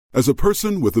As a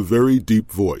person with a very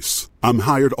deep voice, I'm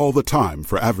hired all the time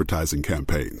for advertising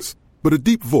campaigns. But a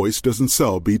deep voice doesn't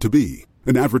sell B2B,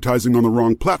 and advertising on the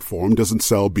wrong platform doesn't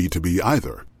sell B2B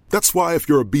either. That's why if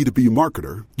you're a B2B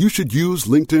marketer, you should use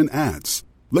LinkedIn ads.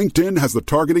 LinkedIn has the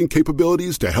targeting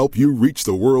capabilities to help you reach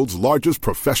the world's largest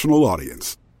professional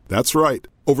audience. That's right,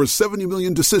 over 70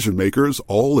 million decision makers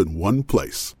all in one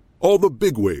place. All the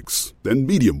big wigs, then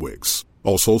medium wigs,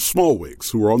 also small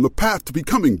wigs who are on the path to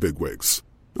becoming big wigs.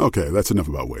 Okay, that's enough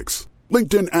about wigs.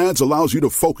 LinkedIn ads allows you to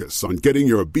focus on getting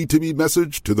your B2B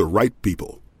message to the right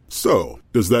people. So,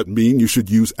 does that mean you should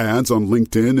use ads on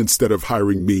LinkedIn instead of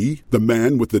hiring me, the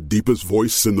man with the deepest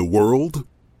voice in the world?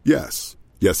 Yes.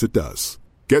 Yes, it does.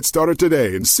 Get started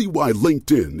today and see why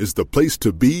LinkedIn is the place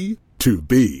to be to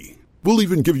be. We'll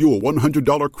even give you a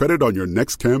 $100 credit on your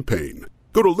next campaign.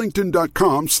 Go to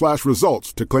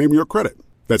linkedin.com/results to claim your credit.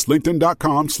 That's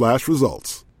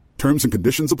linkedin.com/results. Terms and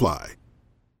conditions apply.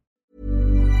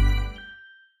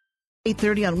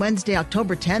 8:30 on Wednesday,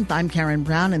 October 10th. I'm Karen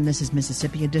Brown, and this is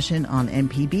Mississippi Edition on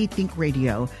MPB Think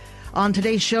Radio. On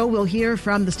today's show, we'll hear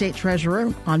from the state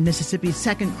treasurer on Mississippi's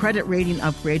second credit rating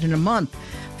upgrade in a month.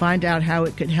 Find out how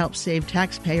it could help save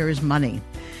taxpayers money.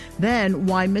 Then,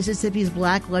 why Mississippi's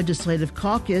Black Legislative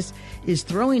Caucus is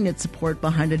throwing its support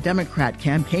behind a Democrat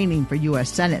campaigning for U.S.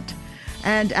 Senate.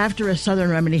 And after a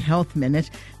Southern Remedy Health Minute,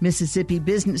 Mississippi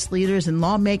business leaders and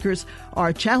lawmakers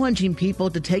are challenging people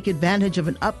to take advantage of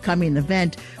an upcoming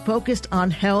event focused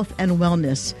on health and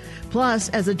wellness. Plus,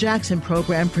 as the Jackson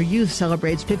Program for Youth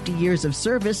celebrates 50 years of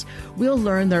service, we'll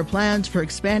learn their plans for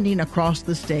expanding across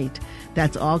the state.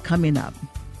 That's all coming up.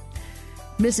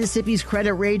 Mississippi's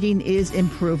credit rating is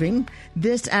improving.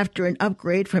 This after an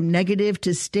upgrade from negative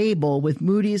to stable with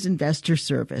Moody's Investor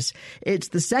Service. It's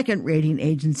the second rating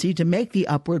agency to make the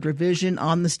upward revision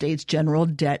on the state's general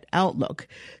debt outlook.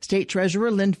 State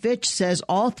Treasurer Lynn Fitch says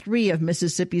all three of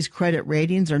Mississippi's credit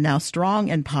ratings are now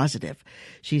strong and positive.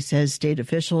 She says state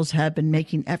officials have been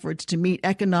making efforts to meet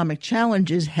economic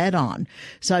challenges head on,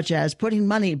 such as putting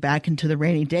money back into the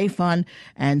rainy day fund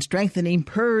and strengthening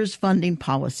PERS funding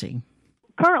policy.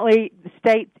 Currently, the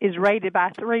state is rated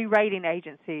by three rating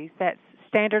agencies. That's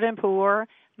Standard & Poor's,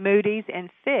 Moody's,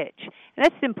 and Fitch. And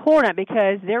that's important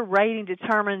because their rating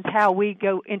determines how we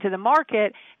go into the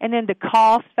market and then the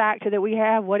cost factor that we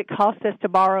have, what it costs us to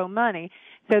borrow money.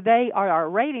 So they are our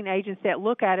rating agents that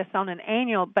look at us on an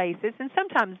annual basis and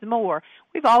sometimes more.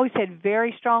 We've always had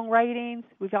very strong ratings.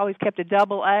 We've always kept a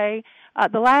double A.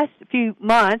 The last few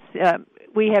months,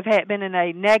 we have been in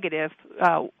a negative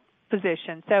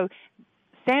position. So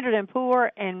Standard & Poor's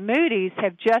and Moody's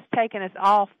have just taken us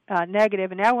off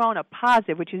negative, and now we're on a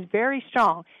positive, which is very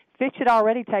strong. Fitch had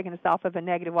already taken us off of a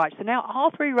negative watch. So now all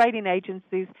three rating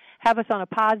agencies have us on a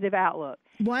positive outlook.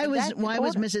 Why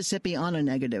was Mississippi on a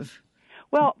negative?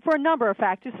 Well, for a number of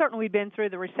factors. Certainly we've been through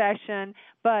the recession,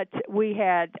 but we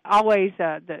had always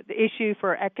the issue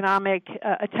for economic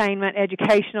attainment,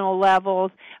 educational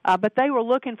levels, but they were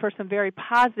looking for some very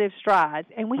positive strides,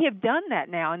 and we have done that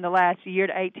now in the last year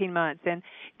to 18 months, and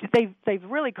they've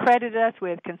really credited us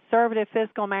with conservative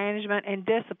fiscal management and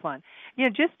discipline. You know,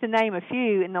 just to name a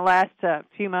few, in the last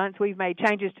few months, we've made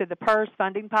changes to the PERS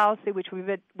funding policy, which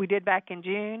we did back in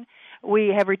June.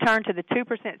 We have returned to the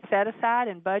 2% set-aside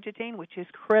in budgeting, which is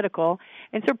critical,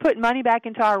 and so we're putting money back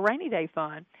into our rainy day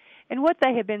fund. And what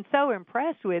they have been so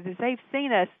impressed with is they've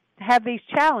seen us have these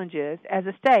challenges as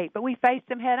a state, but we faced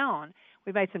them head on.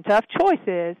 We've made some tough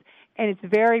choices, and it's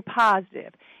very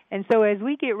positive. And so as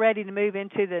we get ready to move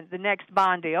into the next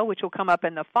bond deal, which will come up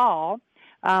in the fall,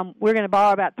 we're going to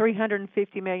borrow about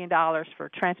 $350 million for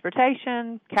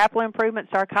transportation, capital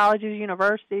improvements to our colleges,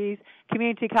 universities,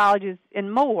 community colleges,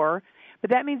 and more. But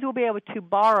that means we'll be able to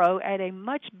borrow at a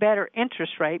much better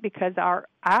interest rate because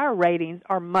our ratings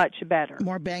are much better.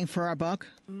 More bang for our buck?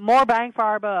 More bang for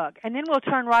our buck. And then we'll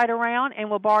turn right around and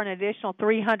we'll borrow an additional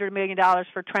 $300 million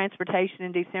for transportation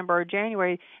in December or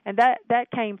January. And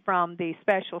that came from the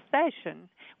special session,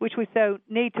 which we so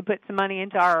need to put some money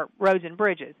into our roads and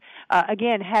bridges.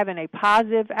 Again, having a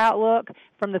positive outlook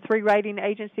from the three rating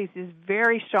agencies is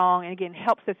very strong and, again,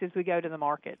 helps us as we go to the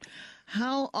market.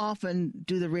 How often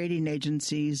do the rating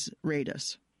agencies rate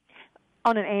us?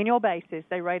 On an annual basis.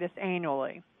 They rate us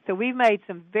annually. So we've made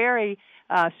some very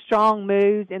strong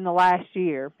moves in the last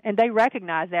year, and they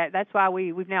recognize that. That's why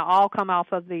we've now all come off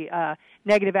of the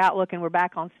negative outlook and we're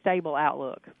back on stable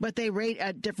outlook. But they rate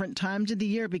at different times of the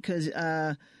year because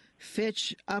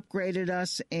Fitch upgraded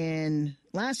us in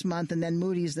last month and then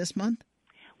Moody's this month?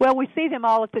 Well, we see them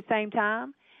all at the same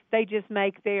time. They just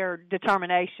make their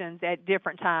determinations at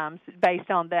different times based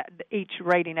on each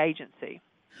rating agency.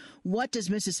 What does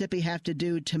Mississippi have to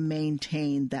do to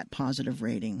maintain that positive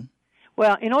rating?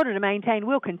 Well, in order to maintain,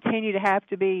 we'll continue to have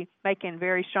to be making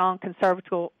very strong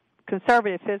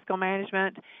conservative fiscal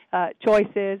management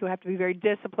choices. We have to be very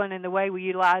disciplined in the way we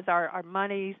utilize our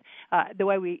monies, the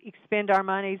way we expend our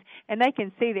monies, and they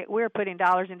can see that we're putting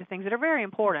dollars into things that are very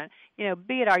important,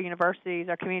 be it our universities,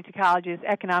 our community colleges,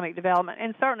 economic development,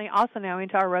 and certainly also now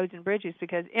into our roads and bridges,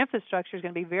 because infrastructure is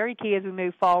going to be very key as we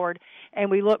move forward, and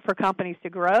we look for companies to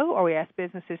grow, or we ask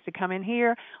businesses to come in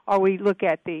here, or we look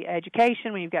at the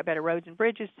education when you've got better roads and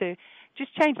bridges to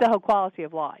just change the whole quality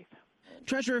of life.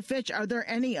 Treasurer Fitch, are there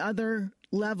any other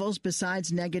levels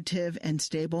besides negative and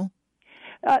stable?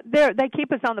 They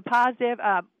keep us on the positive.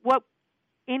 What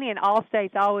any and all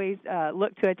states always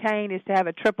look to attain is to have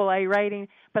a AAA rating.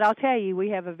 But I'll tell you, we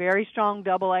have a very strong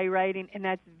AA rating, and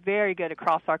that's very good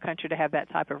across our country to have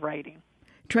that type of rating.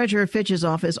 Treasurer Fitch's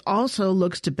office also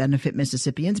looks to benefit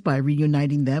Mississippians by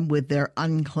reuniting them with their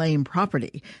unclaimed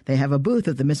property. They have a booth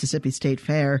at the Mississippi State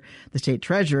Fair. The state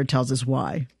treasurer tells us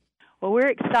why. Well, we're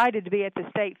excited to be at the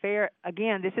State Fair.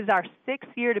 Again, this is our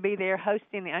 6th year to be there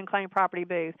hosting the Unclaimed Property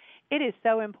booth. It is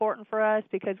so important for us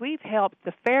because we've helped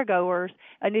the fairgoers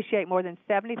initiate more than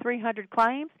 7,300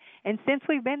 claims, and since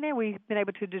we've been there, we've been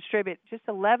able to distribute just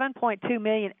 $11.2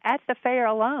 million at the fair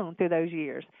alone through those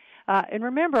years. And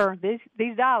remember,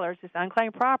 these dollars, this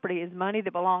unclaimed property, is money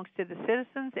that belongs to the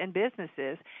citizens and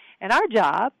businesses. And our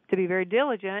job, to be very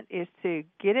diligent, is to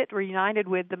get it reunited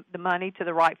with the money to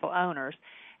the rightful owners.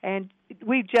 And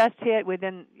we've just hit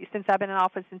since I've been in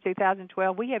office in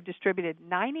 2012, we have distributed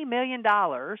 $90 million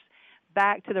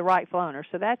back to the rightful owner.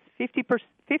 So that's 56%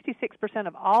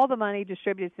 of all the money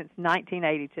distributed since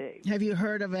 1982. Have you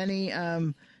heard of any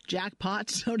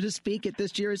jackpots, so to speak, at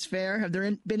this year's fair? Have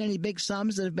there been any big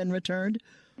sums that have been returned?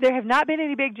 There have not been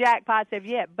any big jackpots as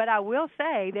yet, but I will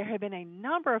say there have been a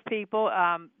number of people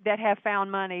that have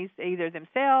found monies, either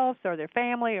themselves or their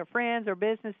family or friends or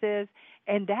businesses,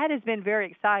 and that has been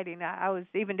very exciting. I was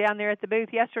even down there at the booth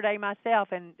yesterday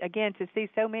myself, and again, to see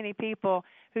so many people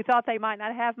who thought they might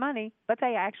not have money, but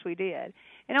they actually did.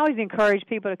 And I always encourage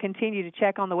people to continue to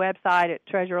check on the website at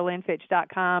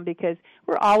treasurerlynnfitch.com because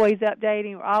we're always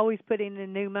updating, we're always putting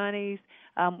in new monies.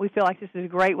 We feel like this is a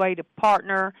great way to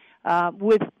partner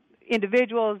with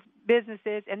individuals,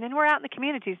 businesses, and then we're out in the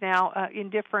communities now in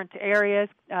different areas,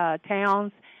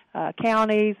 towns,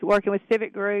 counties, working with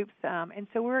civic groups, and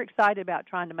so we're excited about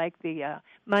trying to make the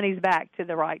monies back to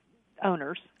the right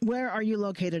owners. Where are you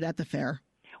located at the fair?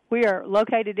 We are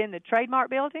located in the Trademark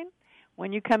Building.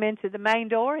 When you come into the main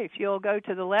door, if you'll go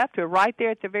to the left, we're right there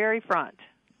at the very front.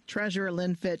 Treasurer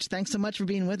Lynn Fitch, thanks so much for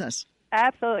being with us.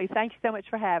 Absolutely. Thank you so much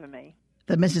for having me.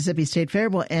 The Mississippi State Fair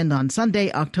will end on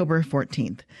Sunday, October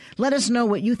 14th. Let us know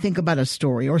what you think about a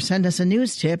story or send us a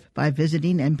news tip by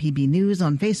visiting MPB News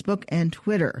on Facebook and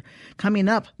Twitter. Coming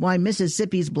up, why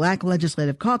Mississippi's Black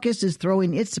Legislative Caucus is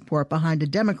throwing its support behind a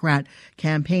Democrat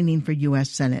campaigning for U.S.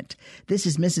 Senate. This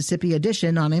is Mississippi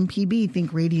Edition on MPB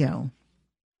Think Radio.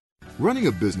 Running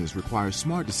a business requires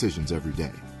smart decisions every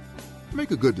day.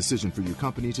 Make a good decision for your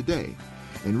company today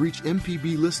and reach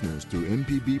MPB listeners through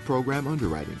MPB program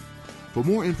underwriting. For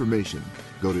more information,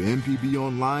 go to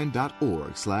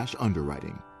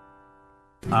mpbonline.org/underwriting.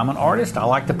 I'm an artist. I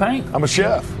like to paint. I'm a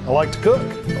chef. I like to cook.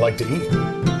 I like to eat.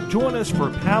 Join us for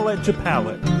Palate to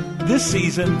Palate, this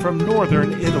season from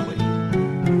Northern Italy.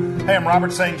 Hey, I'm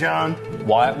Robert St. John.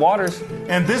 Wyatt Waters.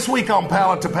 And this week on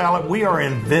Palate to Palate, we are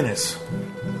in Venice.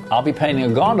 I'll be painting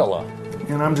a gondola.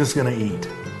 And I'm just going to eat.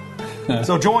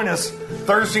 So join us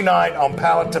Thursday night on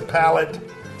Palate to Palate,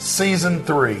 Season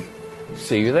 3.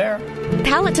 See you there.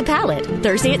 Palate to Palate,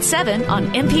 Thursday at 7 on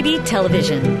MPB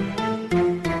Television.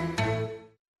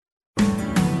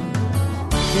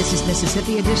 This is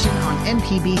Mississippi Edition on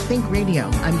MPB Think Radio.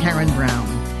 I'm Karen Brown.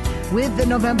 With the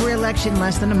November election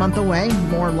less than a month away,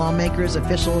 more lawmakers,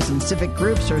 officials, and civic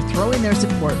groups are throwing their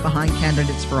support behind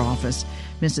candidates for office.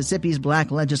 Mississippi's Black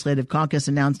Legislative Caucus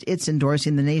announced it's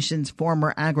endorsing the nation's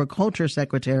former Agriculture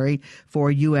Secretary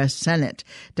for U.S. Senate.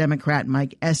 Democrat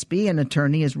Mike Espy, an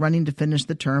attorney, is running to finish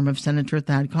the term of Senator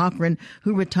Thad Cochran,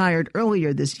 who retired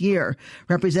earlier this year.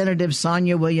 Representative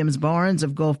Sonia Williams-Barnes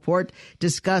of Gulfport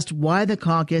discussed why the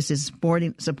caucus is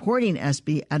supporting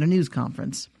Espy at a news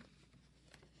conference.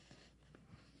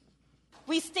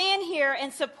 We stand here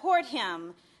and support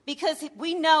him because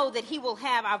we know that he will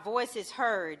have our voices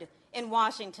heard in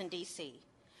Washington, D.C.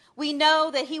 We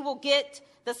know that he will get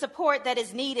the support that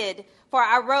is needed for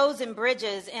our roads and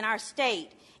bridges in our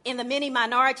state, in the many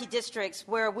minority districts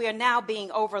where we are now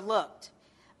being overlooked.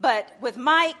 But with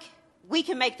Mike, we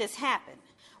can make this happen.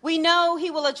 We know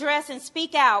he will address and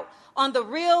speak out on the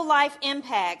real-life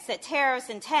impacts that tariffs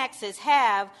and taxes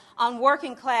have on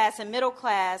working class and middle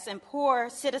class and poor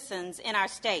citizens in our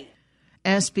state.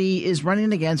 SB is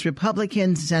running against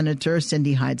Republican Senator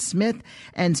Cindy Hyde-Smith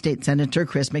and State Senator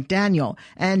Chris McDaniel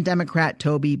and Democrat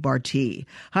Toby Bartee.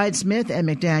 Hyde-Smith and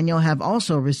McDaniel have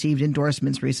also received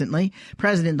endorsements recently.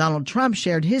 President Donald Trump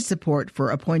shared his support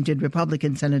for appointed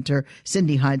Republican Senator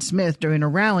Cindy Hyde-Smith during a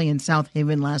rally in South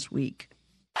Haven last week.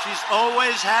 She's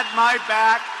always had my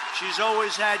back. She's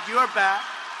always had your back.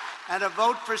 And a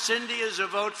vote for Cindy is a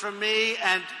vote for me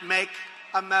and make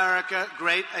America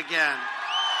great again.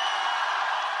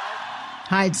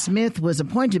 Hyde-Smith was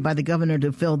appointed by the governor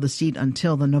to fill the seat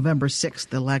until the November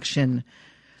 6th election.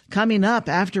 Coming up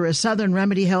after a Southern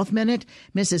Remedy Health Minute,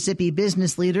 Mississippi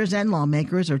business leaders and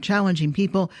lawmakers are challenging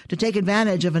people to take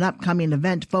advantage of an upcoming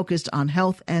event focused on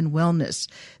health and wellness.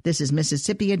 This is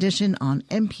Mississippi Edition on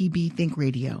MPB Think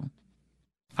Radio.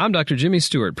 I'm Dr. Jimmy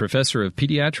Stewart, professor of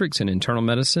pediatrics and internal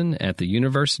medicine at the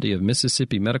University of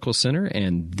Mississippi Medical Center,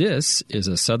 and this is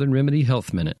a Southern Remedy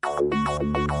Health Minute.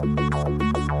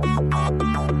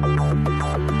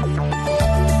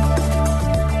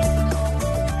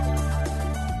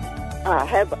 I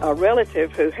have a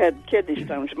relative who had kidney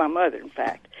stones, my mother, in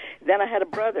fact. Then I had a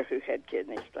brother who had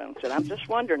kidney stones, and I'm just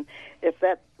wondering if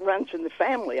that runs in the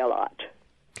family a lot.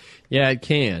 Yeah, it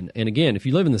can. And again, if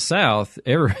you live in the South,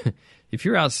 if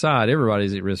you're outside,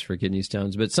 everybody's at risk for kidney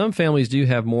stones. But some families do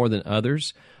have more than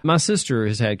others. My sister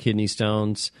has had kidney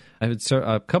stones. I've had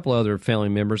a couple other family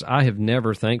members. I have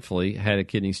never, thankfully, had a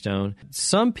kidney stone.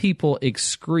 Some people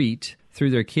excrete through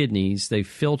their kidneys. They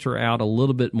filter out a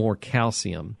little bit more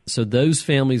calcium. So those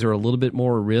families are a little bit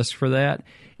more at risk for that.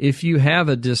 If you have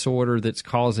a disorder that's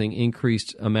causing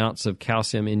increased amounts of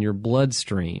calcium in your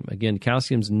bloodstream, again,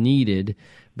 calcium's needed,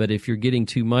 but if you're getting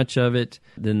too much of it,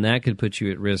 then that could put you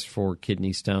at risk for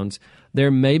kidney stones.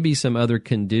 There may be some other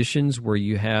conditions where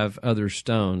you have other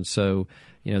stones. So,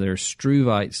 there's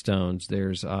struvite stones,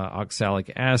 there's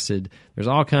oxalic acid, there's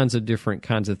all kinds of different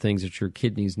kinds of things that your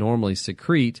kidneys normally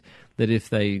secrete, that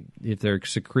if they're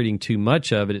secreting too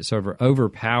much of it, it sort of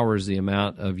overpowers the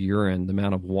amount of urine, the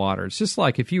amount of water. It's just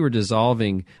like if you were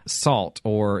dissolving salt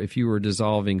or if you were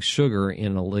dissolving sugar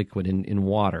in a liquid, in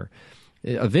water.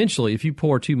 Eventually, if you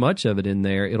pour too much of it in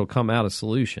there, it'll come out of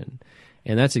solution.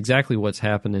 And that's exactly what's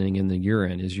happening in the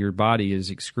urine, is your body is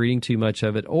excreting too much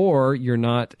of it, or you're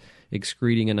not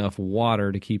excreting enough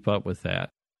water to keep up with that.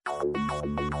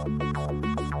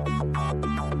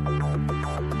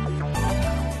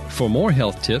 For more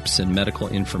health tips and medical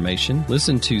information,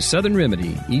 listen to Southern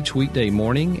Remedy each weekday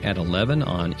morning at 11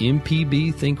 on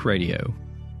MPB Think Radio.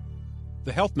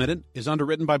 The Health Minute is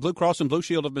underwritten by Blue Cross and Blue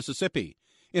Shield of Mississippi.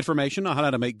 Information on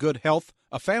how to make good health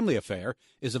a family affair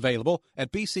is available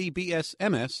at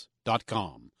bcbsms.com.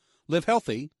 Live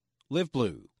healthy, live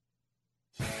blue.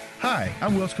 Hi,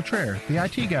 I'm Wills Cottrell, the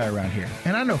IT guy around here,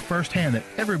 and I know firsthand that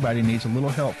everybody needs a little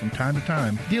help from time to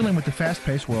time dealing with the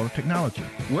fast-paced world of technology.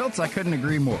 Wilts, I couldn't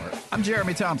agree more. I'm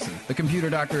Jeremy Thompson, the computer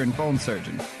doctor and phone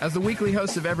surgeon. As the weekly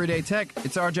host of Everyday Tech,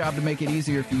 it's our job to make it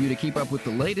easier for you to keep up with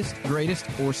the latest, greatest,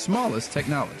 or smallest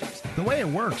technologies. The way it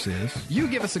works is, you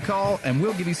give us a call and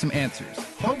we'll give you some answers.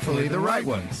 Hopefully the right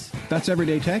ones. That's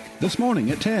Everyday Tech this morning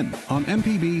at 10 on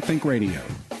MPB Think Radio.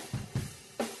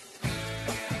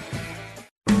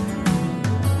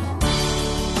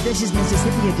 This is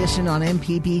Mississippi Edition on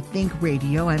MPB Think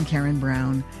Radio. I'm Karen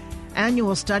Brown.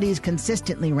 Annual studies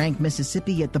consistently rank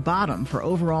Mississippi at the bottom for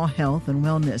overall health and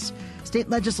wellness. State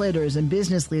legislators and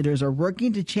business leaders are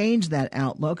working to change that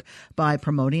outlook by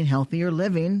promoting healthier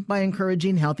living, by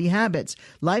encouraging healthy habits,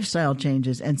 lifestyle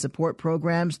changes, and support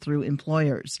programs through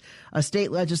employers. A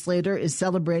state legislator is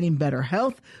celebrating better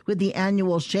health with the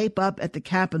annual Shape Up at the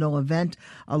Capitol event,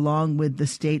 along with the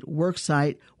state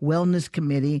worksite Wellness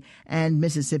Committee and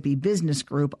Mississippi Business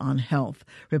Group on Health.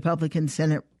 Republican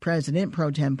Senate President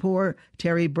pro tempore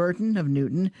Terry Burton of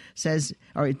Newton tells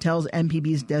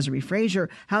MPB's Desiree Frazier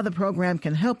how the program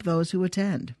can help those who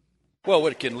attend. Well,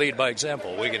 it can lead by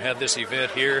example. We can have this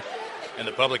event here in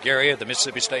the public area at the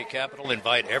Mississippi State Capitol,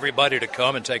 invite everybody to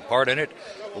come and take part in it,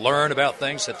 learn about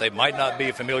things that they might not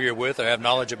be familiar with or have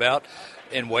knowledge about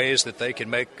in ways that they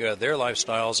can make their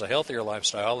lifestyles a healthier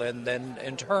lifestyle, and then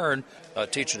in turn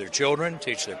teach their children,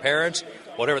 teach their parents,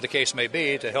 whatever the case may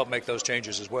be, to help make those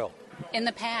changes as well. In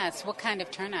the past, what kind of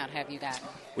turnout have you got?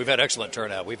 We've had excellent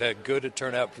turnout. We've had good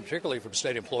turnout, particularly from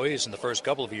state employees in the first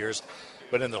couple of years.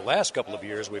 But in the last couple of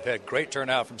years, we've had great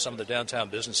turnout from some of the downtown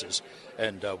businesses,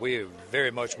 and we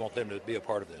very much want them to be a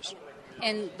part of this.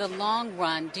 In the long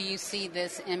run, do you see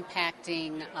this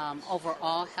impacting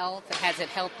overall health? Has it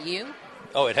helped you?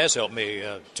 Oh, it has helped me.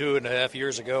 2.5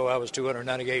 years ago, I was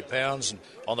 298 pounds and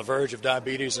on the verge of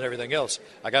diabetes and everything else.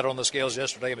 I got on the scales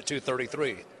yesterday. I'm at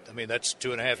 233. I mean, that's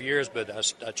 2.5 years, but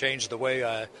I changed the way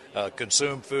I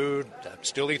consume food. I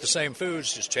still eat the same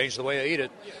foods, just change the way I eat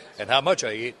it and how much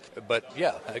I eat. But,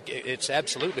 yeah, it's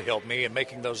absolutely helped me in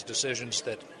making those decisions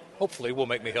that hopefully will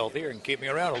make me healthier and keep me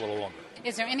around a little longer.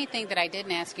 Is there anything that I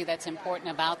didn't ask you that's important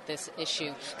about this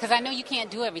issue? Because I know you can't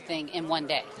do everything in one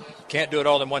day. Can't do it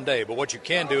all in one day, but what you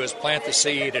can do is plant the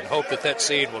seed and hope that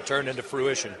seed will turn into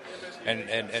fruition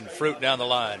and fruit down the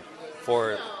line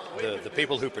for the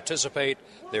people who participate,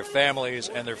 their families,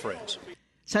 and their friends.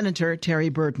 Senator Terry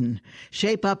Burton.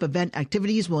 Shape Up event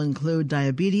activities will include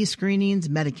diabetes screenings,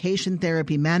 medication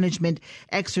therapy management,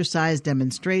 exercise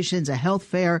demonstrations, a health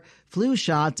fair, flu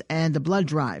shots, and a blood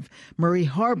drive. Murray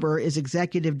Harbour is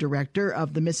executive director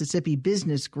of the Mississippi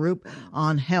Business Group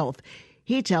on Health.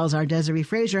 He tells our Desiree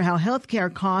Frazier how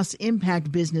healthcare costs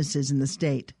impact businesses in the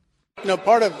state.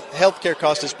 Part of healthcare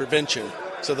cost is prevention.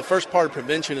 So the first part of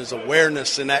prevention is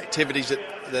awareness and activities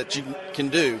that you can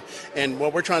do. And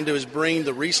what we're trying to do is bring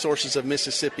the resources of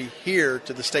Mississippi here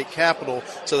to the state capitol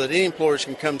so that any employers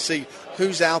can come see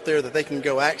who's out there that they can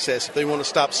go access. If they want to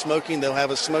stop smoking, they'll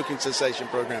have a smoking cessation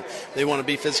program. They want to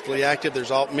be physically active.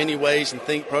 There's many ways and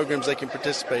programs they can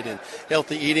participate in.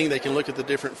 Healthy eating, they can look at the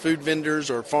different food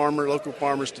vendors or local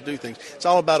farmers to do things. It's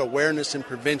all about awareness and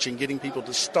prevention, getting people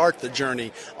to start the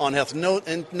journey on health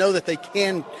and know that they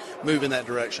can move in that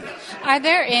direction. Are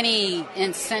there any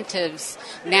incentives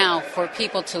now for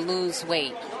people to lose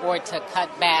weight or to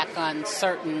cut back on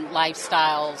certain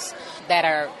lifestyles that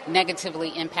are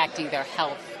negatively impacting their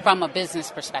health from a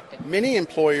business perspective? Many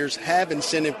employers have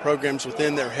incentive programs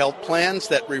within their health plans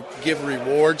that give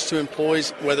rewards to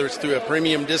employees, whether it's through a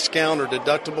premium discount or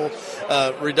deductible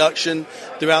reduction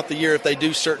throughout the year if they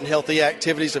do certain healthy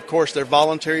activities. Of course, they're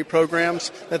voluntary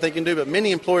programs that they can do, but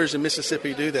many employers in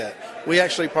Mississippi do that. We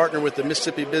actually partner with the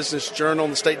Mississippi Business Journal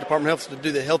and the State Department of Health to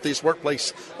do the Healthiest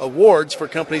Workplace Awards for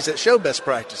companies that show best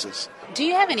practices. Do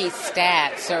you have any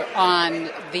stats on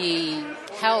the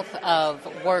health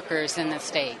of workers in the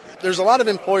state? There's a lot of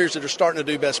employers that are starting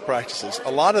to do best practices.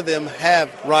 A lot of them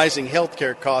have rising health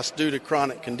care costs due to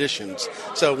chronic conditions.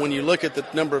 So when you look at the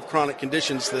number of chronic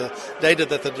conditions, the data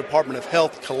that the Department of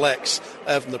Health collects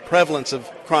of the prevalence of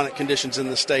chronic conditions in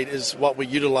the state is what we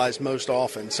utilize most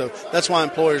often. So that's why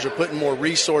employers are putting more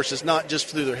resources, not just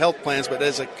through their health plans, but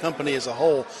as a company as a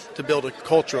whole, to build a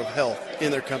culture of health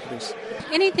in their companies.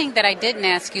 Anything that I didn't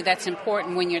ask you that's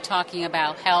important when you're talking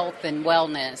about health and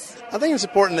wellness? I think it's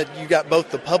important that you got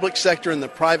both the public sector and the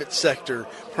private sector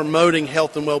promoting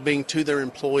health and well-being to their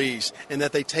employees, and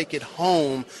that they take it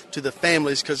home to the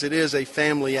families because it is a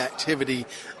family activity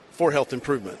for health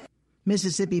improvement.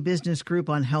 Mississippi Business Group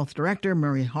on Health Director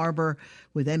Murray Harbour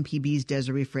with MPB's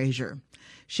Desiree Frazier.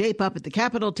 Shape Up at the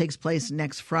Capitol takes place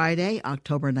next Friday,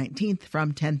 October 19th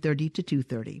from 10:30 to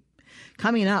 2:30.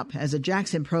 Coming up, as a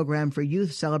Jackson program for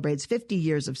youth celebrates 50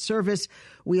 years of service,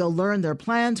 we'll learn their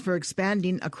plans for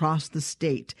expanding across the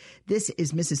state. This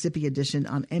is Mississippi Edition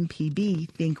on MPB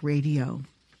Think Radio.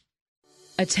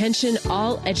 Attention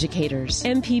all educators.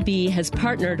 MPB has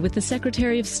partnered with the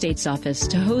Secretary of State's office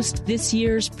to host this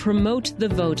year's Promote the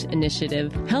Vote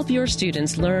initiative. Help your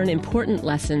students learn important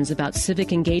lessons about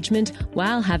civic engagement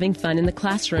while having fun in the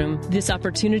classroom. This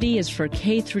opportunity is for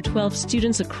K through 12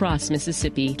 students across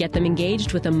Mississippi. Get them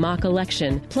engaged with a mock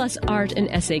election, plus art and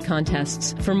essay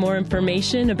contests. For more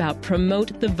information about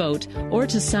Promote the Vote or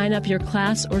to sign up your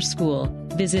class or school,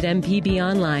 visit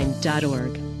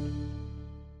mpbonline.org.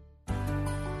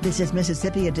 This is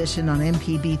Mississippi Edition on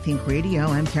MPB Think Radio.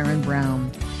 I'm Karen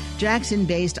Brown.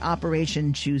 Jackson-based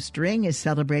Operation Shoestring is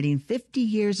celebrating 50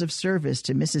 years of service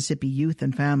to Mississippi youth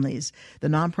and families. The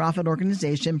nonprofit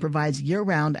organization provides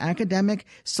year-round academic,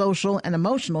 social, and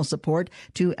emotional support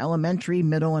to elementary,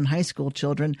 middle, and high school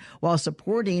children while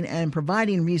supporting and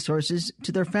providing resources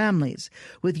to their families.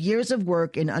 With years of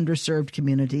work in underserved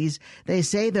communities, they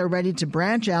say they're ready to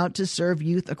branch out to serve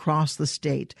youth across the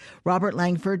state. Robert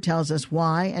Langford tells us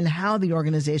why and how the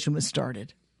organization was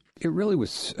started. It really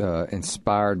was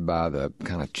inspired by the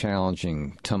kind of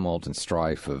challenging tumult and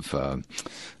strife of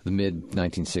the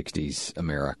mid-1960s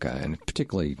America, and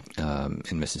particularly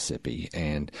in Mississippi.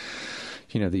 And,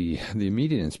 you know, the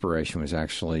immediate inspiration was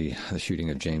actually the shooting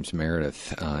of James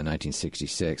Meredith in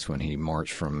 1966 when he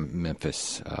marched from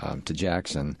Memphis to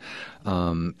Jackson.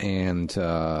 And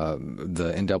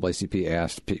the NAACP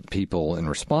asked people in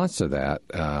response to that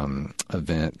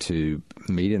event to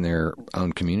meet in their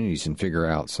own communities and figure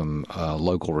out some some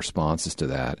local responses to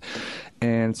that.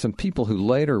 And some people who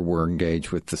later were engaged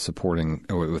with the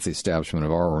establishment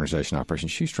of our organization, Operation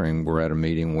Shoestring, were at a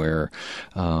meeting where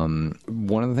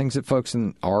one of the things that folks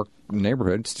in our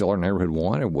neighborhood, still our neighborhood,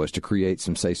 wanted was to create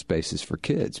some safe spaces for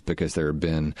kids, because there have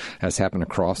been, as happened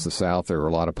across the South, there were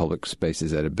a lot of public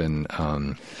spaces that have been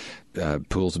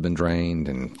pools have been drained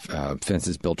and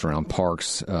fences built around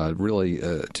parks, really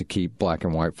to keep black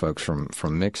and white folks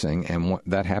from mixing. And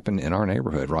that happened in our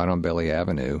neighborhood, right on Bailey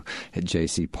Avenue at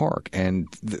J.C. Park. And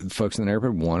the folks in the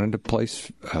neighborhood wanted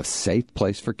a safe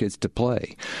place for kids to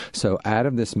play. So out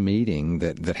of this meeting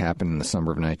that happened in the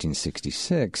summer of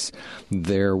 1966,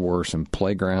 there were some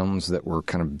playgrounds that were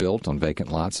kind of built on vacant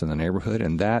lots in the neighborhood.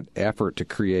 And that effort to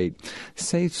create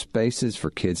safe spaces for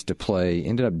kids to play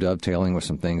ended up dovetailing with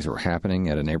some things that were happening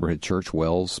at a neighborhood church,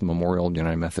 Wells Memorial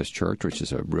United Methodist Church, which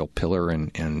is a real pillar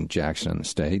in Jackson and the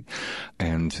state.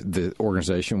 And the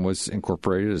organization was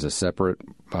incorporated as a separate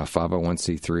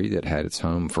 501c3 that had its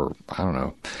home for, I don't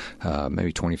know,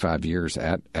 maybe 25 years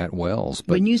at Wells.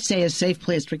 But when you say a safe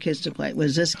place for kids to play,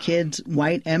 was this kids,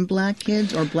 white and black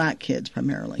kids, or black kids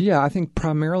primarily? Yeah, I think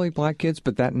primarily black kids,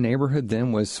 but that neighborhood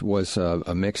then was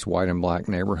a mixed white and black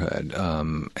neighborhood.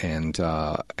 And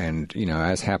you know,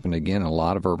 as happened again in a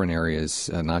lot of urban areas,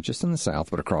 not just in the South,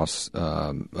 but across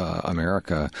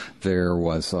America, there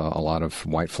was a lot of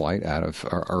white flight out of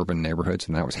urban neighborhoods,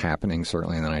 and that was happening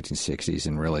certainly in the 1960s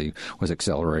and really was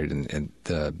accelerated in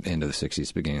the end of the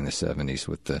 60s, beginning of the 70s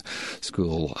with the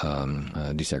school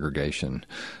desegregation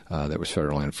that was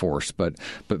federally enforced. But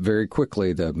very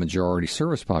quickly, the majority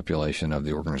service population of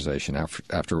the organization,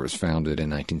 after it was founded in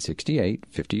 1968,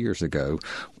 50 years ago,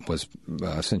 was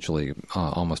essentially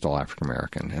almost all African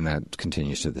American, and that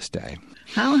continues to this day.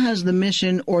 How has the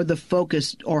mission or the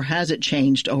focus, or has it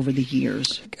changed over the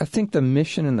years? I think the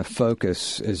mission and the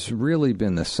focus has really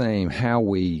been the same. How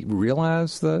we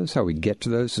realize those, how we get to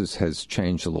those has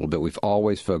changed a little bit. We've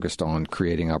always focused on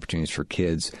creating opportunities for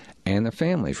kids and their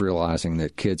families, realizing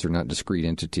that kids are not discrete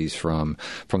entities from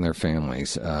their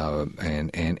families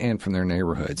and from their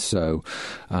neighborhoods. So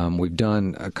we've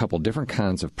done a couple different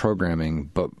kinds of programming,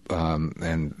 but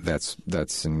and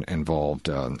that's involved.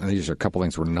 These are a couple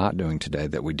things we're not doing today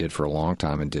that we did for a long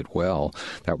time and did well.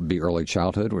 That would be early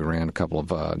childhood. We ran a couple of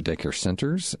daycare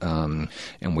centers, and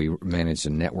we managed a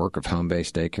network of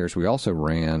home-based daycares. We also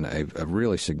ran a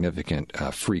really significant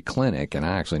free clinic, and I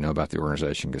actually know about the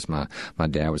organization because my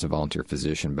dad was a volunteer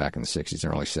physician back in the 60s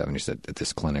and early 70s at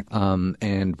this clinic.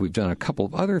 And we've done a couple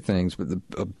of other things, but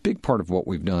a big part of what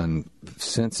we've done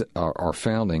since our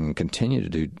founding and continue to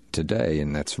do today,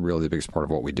 and that's really the biggest part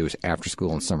of what we do, is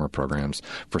after-school and summer programs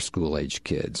for school-age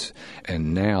kids.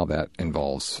 And now that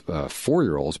involves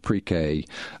 4-year-olds, pre-K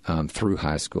through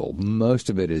high school. Most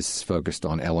of it is focused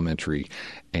on elementary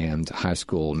and high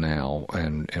school now,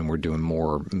 and we're doing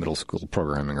more middle school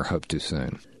programming, or hope to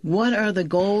soon. What are the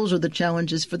goals or the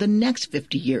challenges for the next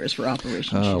 50 years for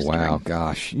Operation Shoestring? Oh, wow,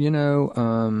 gosh. You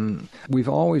know, we've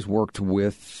always worked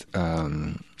with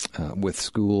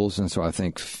schools, and so I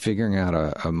think figuring out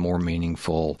a more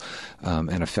meaningful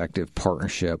and effective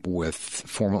partnership with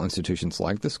formal institutions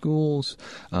like the schools,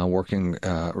 working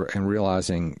and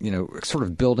realizing, you know, sort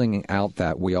of building out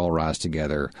that we all rise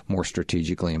together more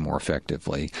strategically and more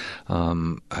effectively.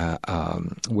 One of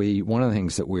the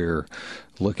things that we're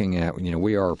looking at, you know,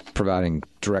 we are providing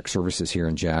direct services here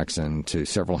in Jackson to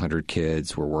several hundred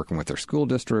kids. We're working with their school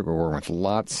district. We're working with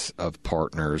lots of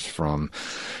partners from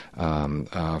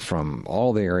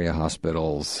all the area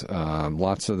hospitals,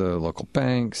 lots of the local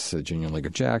banks, the Junior League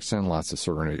of Jackson, lots of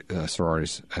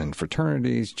sororities and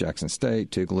fraternities, Jackson State,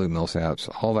 Tougaloo, Millsaps,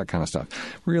 all that kind of stuff.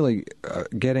 Really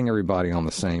getting everybody on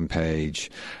the same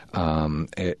page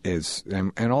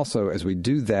and also as we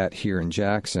do that here in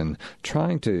Jackson,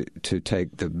 trying to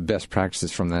take the best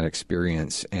practices from that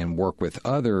experience and work with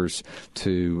others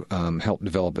to help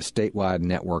develop a statewide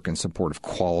network in support of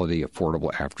quality,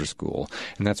 affordable after school.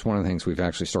 And that's one of the things we've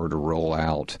actually started to roll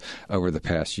out over the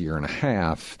past year and a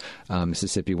half.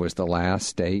 Mississippi was the last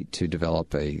state to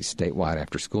develop a statewide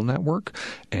after school network,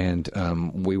 and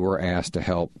we were asked to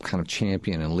help kind of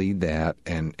champion and lead that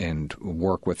and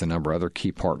work with a number of other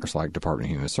key partners like Department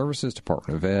of Human Services,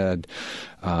 Department of Ed,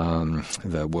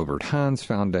 the Wilbert Hines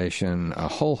Foundation, a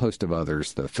whole host of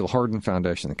others, the Phil Hardin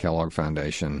Foundation, the Kellogg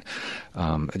Foundation,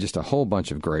 just a whole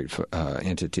bunch of great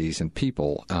entities and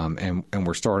people. And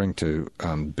we're starting to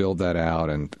build that out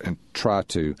and try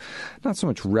to not so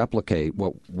much replicate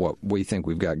what we think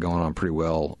we've got going on pretty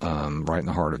well right in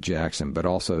the heart of Jackson, but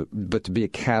to be a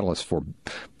catalyst for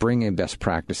bringing best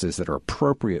practices that are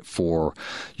appropriate for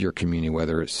your community,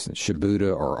 whether it's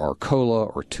Shibuda or or Arcola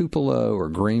or Tupelo or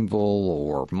Greenville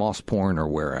or Moss Point or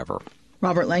wherever.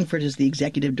 Robert Langford is the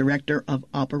executive director of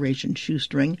Operation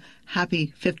Shoestring.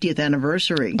 Happy 50th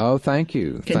anniversary. Oh, thank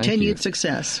you. Continued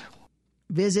success.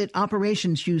 Visit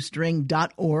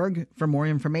OperationShoestring.org for more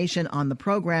information on the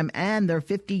program and their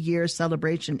 50-year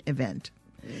celebration event.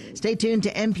 Stay tuned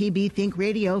to MPB Think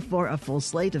Radio for a full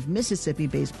slate of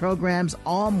Mississippi-based programs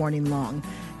all morning long.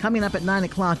 Coming up at 9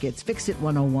 o'clock, it's Fix It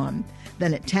 101.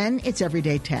 Then at 10, it's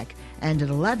Everyday Tech. And at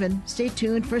 11, stay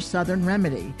tuned for Southern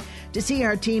Remedy. To see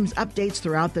our team's updates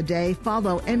throughout the day,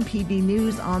 follow MPB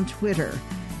News on Twitter.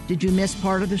 Did you miss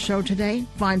part of the show today?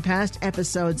 Find past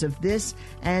episodes of this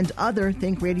and other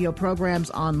Think Radio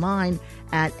programs online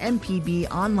at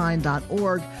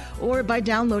mpbonline.org or by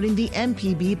downloading the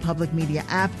MPB Public Media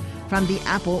app from the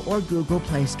Apple or Google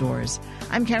Play stores.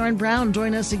 I'm Karen Brown.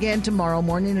 Join us again tomorrow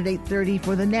morning at 8:30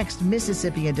 for the next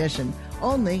Mississippi edition,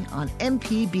 only on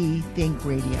MPB Think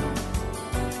Radio.